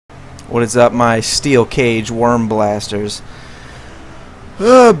What is up, my steel cage worm blasters?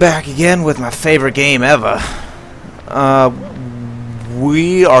 Back again with my favorite game ever.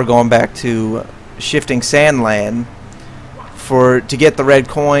 We are going back to Shifting Sandland to get the red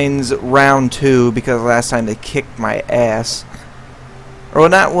coins round 2, because last time they kicked my ass. Or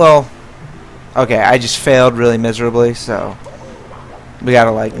not, well, okay, I just failed really miserably, so we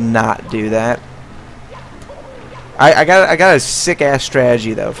gotta like not do that. I got a sick ass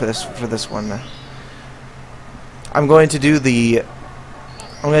strategy though for this one. I'm going to do the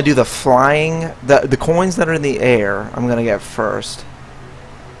flying, the coins that are in the air. I'm gonna get first.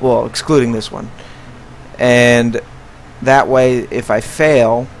 Well, excluding this one, and that way, if I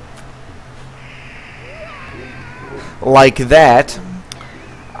fail like that,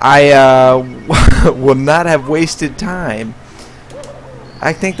 I will not have wasted time.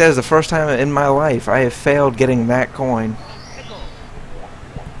 I think that is the first time in my life I have failed getting that coin.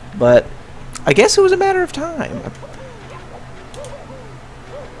 But I guess it was a matter of time.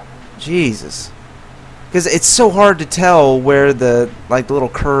 Jesus. Because it's so hard to tell where the little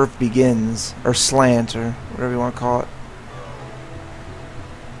curve begins, or slant, or whatever you want to call it.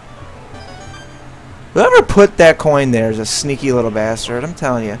 Whoever put that coin there is a sneaky little bastard, I'm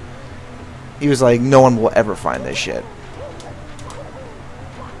telling you. He was like, no one will ever find this shit.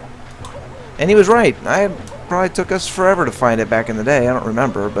 And he was right. I probably took us forever to find it back in the day. I don't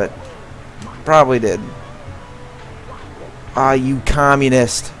remember, but probably did. Ah, you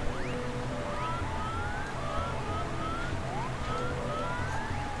communist.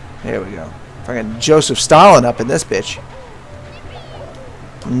 There we go. Fucking Joseph Stalin up in this bitch.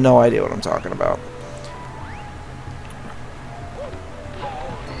 No idea what I'm talking about.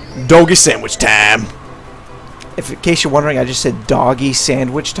 Doggy sandwich time. In case you're wondering, I just said doggy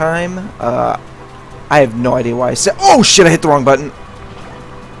sandwich time. I have no idea why I said. Oh shit! I hit the wrong button.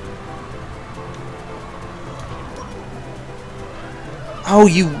 Oh,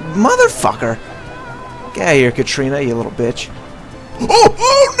 you motherfucker! Get out of here, Katrina, you little bitch. Oh!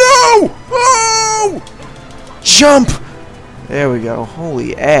 Oh no! Oh! Jump! There we go.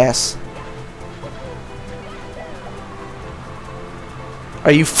 Holy ass!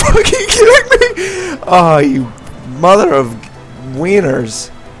 Are you fucking kidding me? Oh, you mother of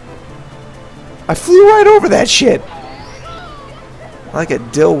wieners. I flew right over that shit. Like a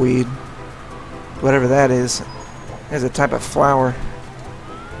dillweed. Whatever that is. There's a type of flower.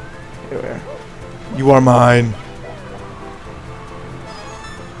 Here we are. You are mine.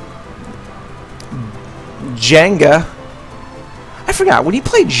 Jenga. I forgot. When you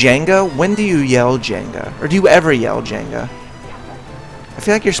play Jenga, when do you yell Jenga? Or do you ever yell Jenga? I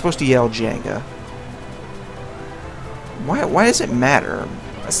feel like you're supposed to yell Jenga. Why does it matter?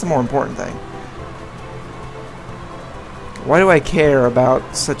 That's the more important thing. Why do I care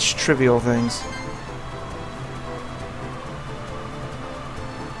about such trivial things?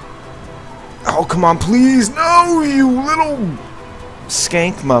 Oh, come on, please! No, you little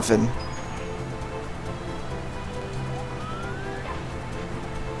skank muffin.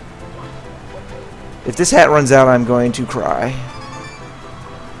 If this hat runs out, I'm going to cry.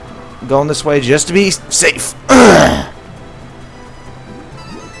 I'm going this way just to be safe.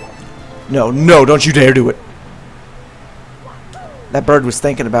 No, no, don't you dare do it. That bird was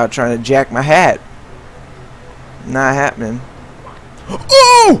thinking about trying to jack my hat. Not happening.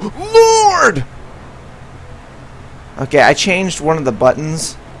 Oh, Lord! Okay, I changed one of the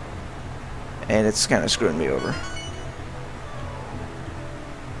buttons, and it's kind of screwing me over.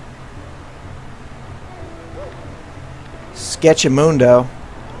 Sketchamundo.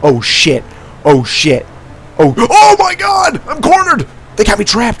 Oh, shit. Oh, shit. Oh my God! I'm cornered! They got me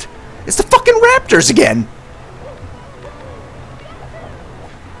trapped! It's the fucking Raptors again!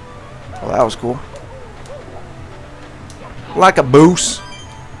 Well, that was cool. Like a boos.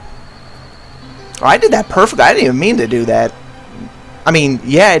 Oh, I did that perfectly. I didn't even mean to do that. I mean,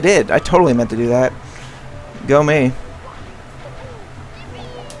 yeah, I did. I totally meant to do that. Go me.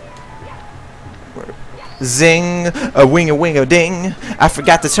 Zing, a wing, a ding. I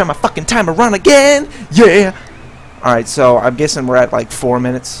forgot to turn my fucking timer on again. Yeah. Alright, so I'm guessing we're at like 4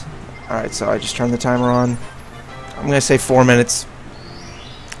 minutes. Alright, so I just turned the timer on. I'm going to say 4 minutes.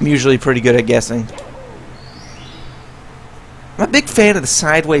 I'm usually pretty good at guessing. I'm a big fan of the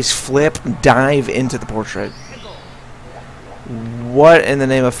sideways flip dive into the portrait. What in the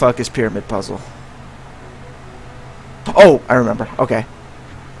name of fuck is Pyramid Puzzle? Oh, I remember. Okay.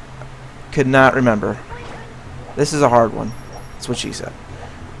 Could not remember. This is a hard one. That's what she said.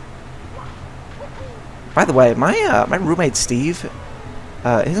 By the way, my roommate Steve,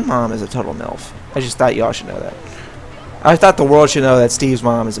 his mom is a total MILF. I just thought y'all should know that. I thought the world should know that Steve's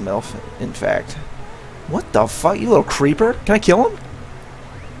mom is a MILF, in fact. What the fuck, you little creeper? Can I kill him?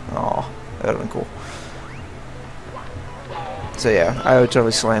 Oh, that would have been cool. So yeah, I would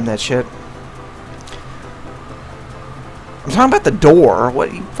totally slam that shit. I'm talking about the door.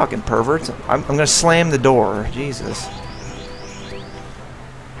 What, you fucking perverts? I'm gonna slam the door. Jesus.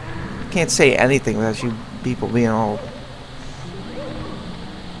 Can't say anything without you people being all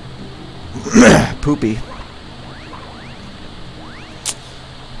poopy.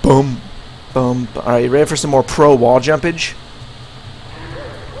 Boom. Boom. Alright, you ready for some more pro wall jumpage?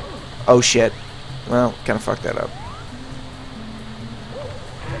 Oh shit. Well, kinda fucked that up.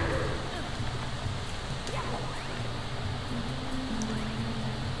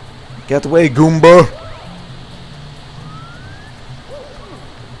 Get out the way, Goomba!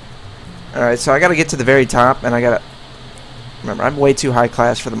 Alright, so I gotta get to the very top, and I gotta... Remember, I'm way too high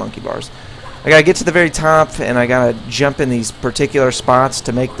class for the monkey bars. I gotta get to the very top, and I gotta jump in these particular spots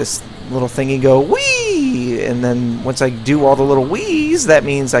to make this little thingy go wee! And then once I do all the little wees, that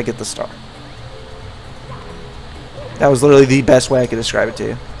means I get the star. That was literally the best way I could describe it to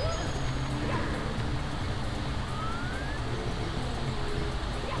you.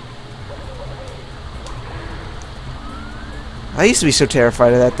 I used to be so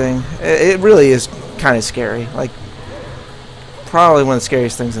terrified of that thing. It really is kind of scary. Like, probably one of the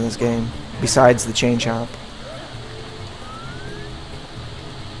scariest things in this game, besides the chain chomp.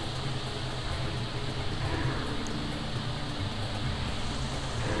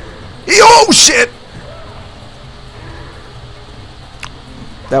 Oh shit!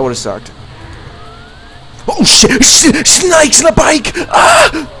 That would have sucked. Oh shit! Snakes on a bike!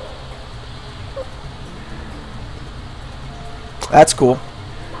 Ah! That's cool.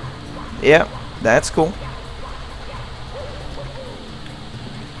 Yep, that's cool.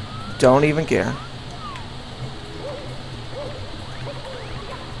 Don't even care.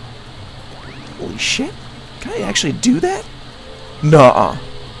 Holy shit. Can I actually do that? Nuh-uh.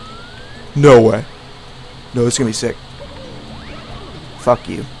 No way. No, it's gonna be sick. Fuck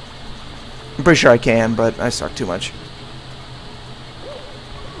you. I'm pretty sure I can, but I suck too much.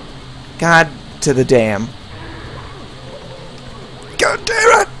 God to the damn. God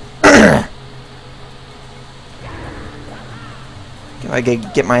damn it! Can I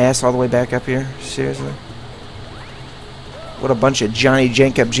get my ass all the way back up here? Seriously? What a bunch of Johnny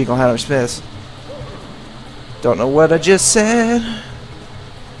Jacob Jingleheimer Smiths. Don't know what I just said,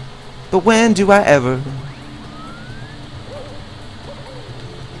 but when do I ever?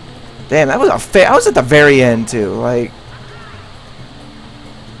 Damn, that was a I was at the very end too, like.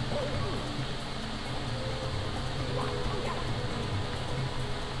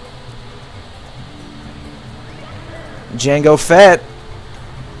 Jango Fett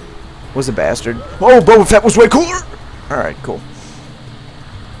was a bastard. Oh, Boba Fett was way cooler! Alright, cool.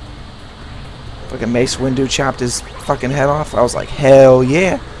 Fucking Mace Windu chopped his fucking head off. I was like, hell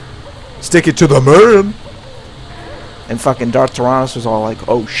yeah. Stick it to the man! And fucking Darth Tyrannus was all like,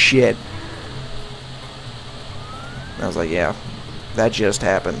 oh shit. And I was like, yeah, that just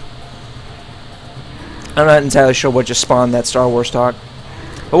happened. I'm not entirely sure what just spawned that Star Wars talk.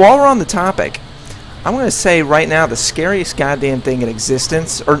 But while we're on the topic, I'm going to say right now the scariest goddamn thing in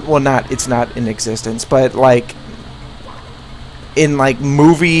existence, or, well, it's not in existence, but, like, in, like,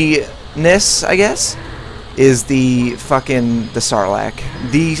 movie-ness, I guess, is the Sarlacc.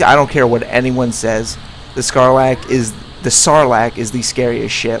 I don't care what anyone says, the Sarlacc is the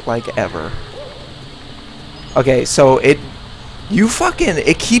scariest shit, like, ever. Okay, so it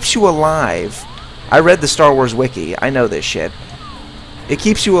keeps you alive. I read the Star Wars wiki, I know this shit. It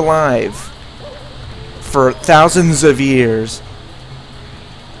keeps you alive for thousands of years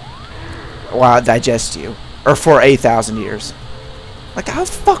while it digests you. Or for 1,000 years. Like, how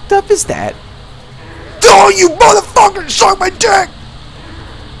fucked up is that? Oh, you motherfucker! Suck my dick!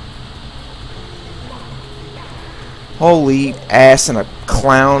 Holy ass and a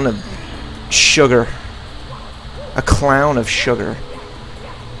clown of sugar. A clown of sugar.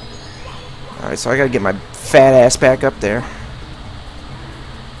 Alright, so I gotta get my fat ass back up there.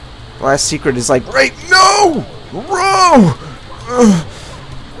 Last secret is like, right, no! Bro!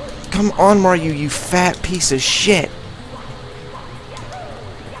 Come on, Mario, you fat piece of shit.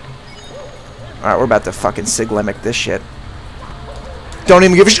 Alright, we're about to fucking Siglemic this shit. Don't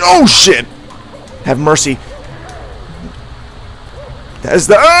even give a shit. Oh, shit! Have mercy. That's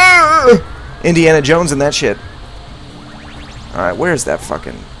the... Indiana Jones and that shit. Alright, where's that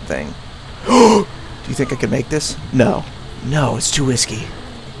fucking thing? Do you think I can make this? No. No, it's too risky.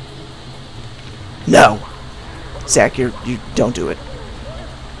 No! Zach, you don't do it.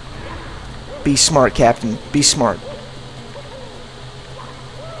 Be smart, Captain. Be smart.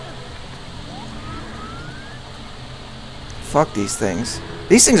 Fuck these things.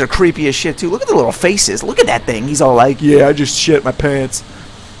 These things are creepy as shit, too. Look at the little faces. Look at that thing. He's all like, yeah, I just shit my pants.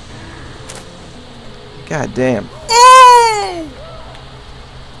 God damn.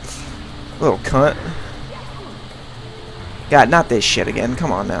 Little cunt. God, not this shit again.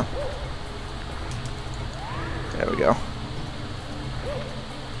 Come on now. There we go.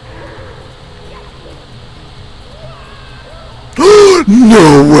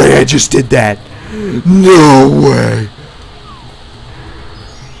 No way I just did that. No way.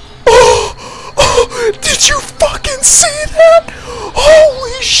 Oh, did you fucking see that?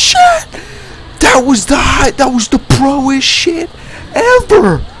 Holy shit. That was the pro-est shit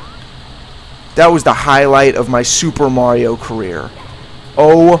ever. That was the highlight of my Super Mario career.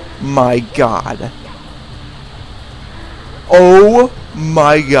 Oh my god. Oh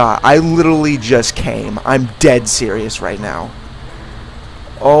my god. I literally just came. I'm dead serious right now.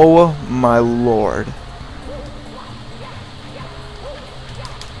 Oh my lord.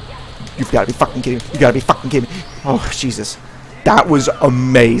 You've got to be fucking kidding me. You gotta be fucking kidding me. Oh, Jesus. That was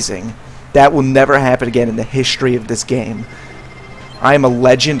amazing. That will never happen again in the history of this game. I am a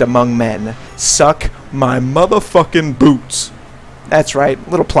legend among men. Suck my motherfucking boots. That's right.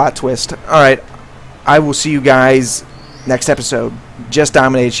 Little plot twist. Alright. I will see you guys next episode. Just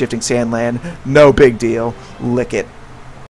dominated Shifting Sand Land. No big deal. Lick it.